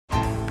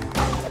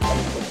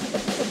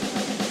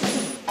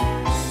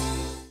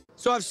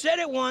So I've said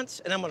it once,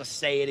 and I'm gonna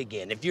say it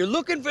again. If you're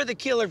looking for the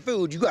killer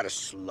food, you gotta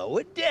slow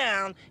it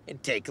down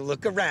and take a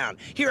look around.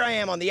 Here I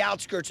am on the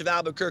outskirts of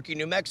Albuquerque,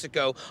 New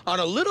Mexico,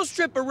 on a little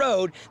strip of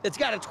road that's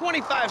got a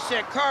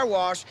 25-cent car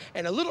wash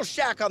and a little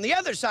shack on the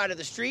other side of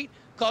the street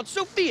called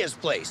Sophia's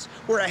Place,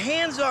 where a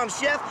hands-on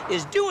chef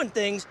is doing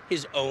things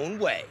his own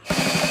way.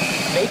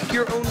 Make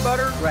your own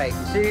butter? Right,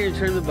 sit here and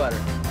turn the butter.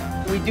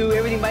 We do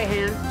everything by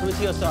hand,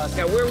 tomatillo sauce.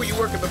 Now, where were you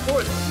working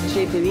before this?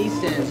 Chef Denise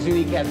and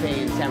Zuni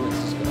Cafe in San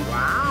Francisco.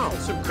 Wow,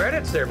 some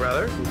credits there,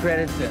 brother. Some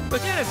credits there.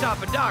 But then it's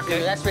off a dock.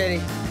 That's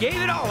ready. Gave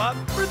it all up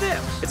for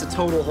this. It's a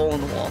total hole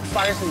in the wall.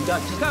 Fire some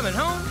Dutch. Coming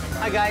home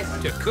Hi,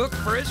 guys. to cook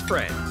for his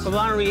friends.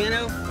 Poblano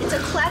Relleno. It's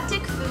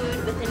eclectic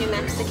food with a New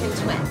Mexican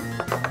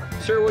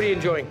twist. Sir, what are you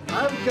enjoying?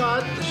 I've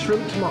got the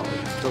shrimp tamale.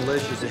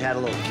 Delicious. It had a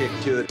little kick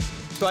to it.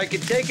 So I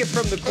can take it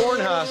from the corn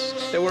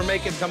husks that we're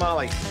making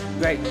tamales.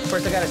 Right.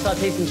 First, I got to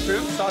saute some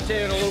shrimp.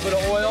 Saute in a little bit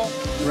of oil.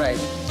 Right.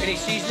 Any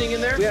seasoning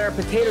in there? We got our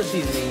potato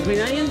seasoning, green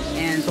onions,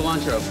 and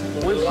cilantro.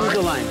 One squeeze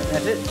of lime.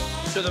 That's it.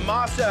 So the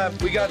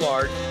masa, we got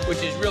lard,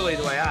 which is really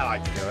the way I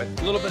like to do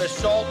it. A little bit of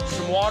salt,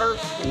 some water.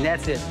 And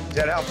that's it. Is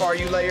that how far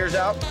you lay yours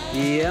out?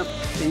 Yep.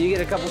 Then you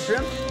get a couple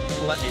shrimp.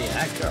 Let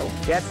that go.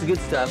 That's the good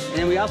stuff. And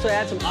then we also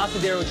add some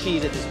asadero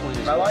cheese at this point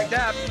as I well. like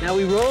that. Now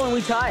we roll and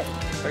we tie.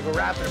 Like a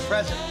wrapping a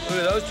present. Look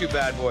at those two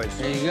bad boys.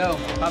 There you go.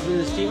 Pop it in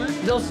the steamer.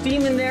 They'll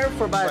steam in there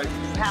for about Right.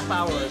 half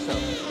hour or so.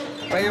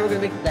 Right now we're gonna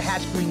make the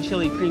hatch green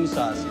chili cream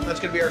sauce. That's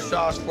gonna be our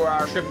sauce for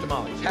our shrimp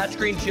tamales. Hatch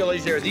green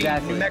chilies, they're the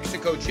Exactly. New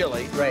Mexico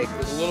chili. Right.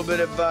 With a little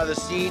bit of the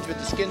seeds, but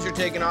the skins are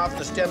taken off,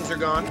 the stems are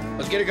gone.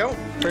 Let's get it going.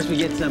 First we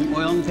get some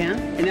oil in the pan,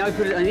 and now we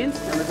put in onions,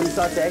 and let them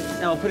saute.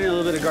 Now we'll put in a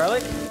little bit of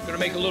garlic. Gonna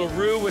make a little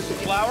roux with some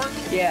flour.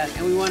 Yeah,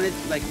 and we want it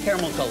like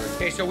caramel colored.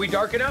 Okay, so we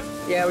dark enough?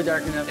 Yeah, we're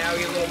dark enough. Now we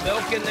get a little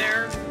milk in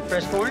there.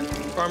 Fresh corn.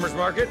 Farmer's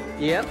market.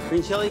 Yep.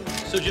 Green chili.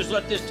 So just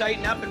let this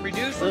tighten up and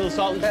reduce. A little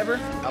salt and pepper.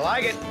 I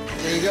like it.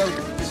 There you go.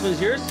 This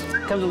one's yours.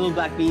 Comes with little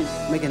black beans.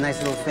 Make a nice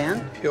little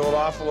fan. Peel it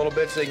off a little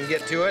bit so you can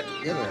get to it.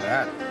 Look at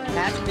that.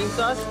 Hatch cream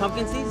sauce,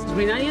 pumpkin seeds,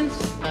 green onions.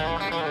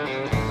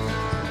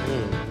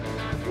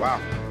 Wow,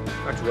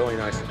 that's really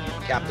nice.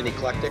 Captain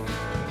Eclectic.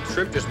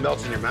 Shrimp just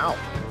melts in your mouth.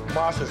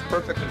 Moss is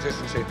perfect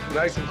consistency.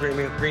 Nice and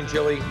creamy. Green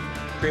chili,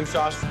 cream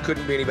sauce,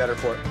 couldn't be any better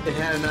for it. It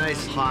had a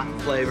nice hot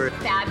flavor.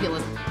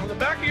 Fabulous. On the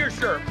back of your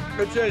shirt,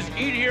 it says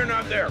eat here,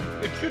 not there.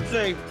 It should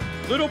say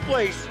little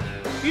place,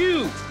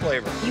 huge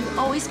flavor. You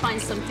always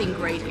find something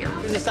great here.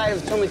 The side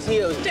of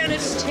tomatillos.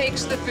 Dennis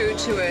takes the food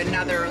to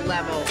another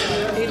level.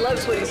 He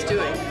loves what he's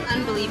doing.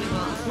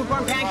 Unbelievable. Blue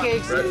corn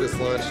pancakes. Breakfast,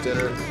 lunch,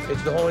 dinner.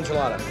 It's the whole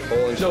enchilada.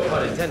 Whole No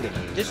pun intended.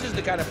 This is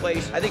the kind of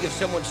place, I think if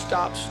someone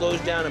stops, slows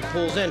down, and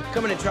pulls in,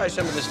 come in and try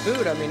some of this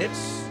food, I mean,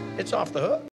 it's off the hook.